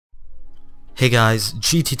Hey guys,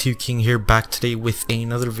 GT2 King here, back today with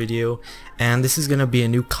another video, and this is gonna be a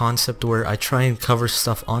new concept where I try and cover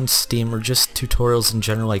stuff on Steam or just tutorials in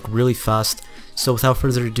general, like really fast. So without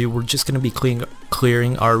further ado, we're just gonna be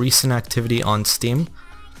clearing our recent activity on Steam.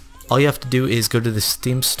 All you have to do is go to the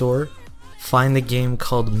Steam store, find the game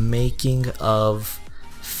called Making of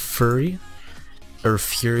Fury or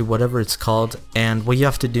Fury, whatever it's called, and what you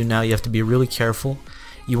have to do now, you have to be really careful.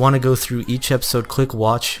 You want to go through each episode, click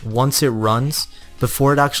watch. Once it runs,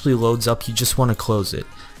 before it actually loads up, you just want to close it,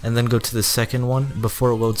 and then go to the second one.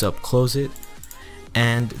 Before it loads up, close it,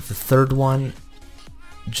 and the third one,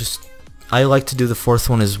 I like to do the fourth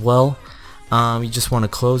one as well. You just want to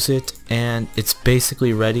close it, and it's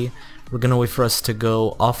basically ready. We're gonna wait for us to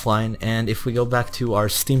go offline, and if we go back to our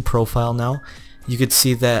Steam profile now, you could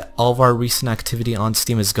see that all of our recent activity on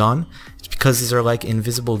Steam is gone. It's because these are like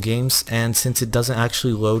invisible games, and since it doesn't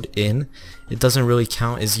actually load in, it doesn't really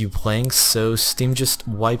count as you playing, so Steam just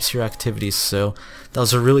wipes your activities. So that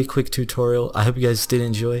was a really quick tutorial. I hope you guys did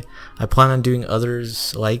enjoy. I plan on doing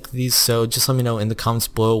others like these, so just let me know in the comments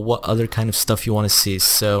below what other kind of stuff you want to see.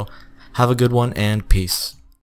 So have a good one, and peace.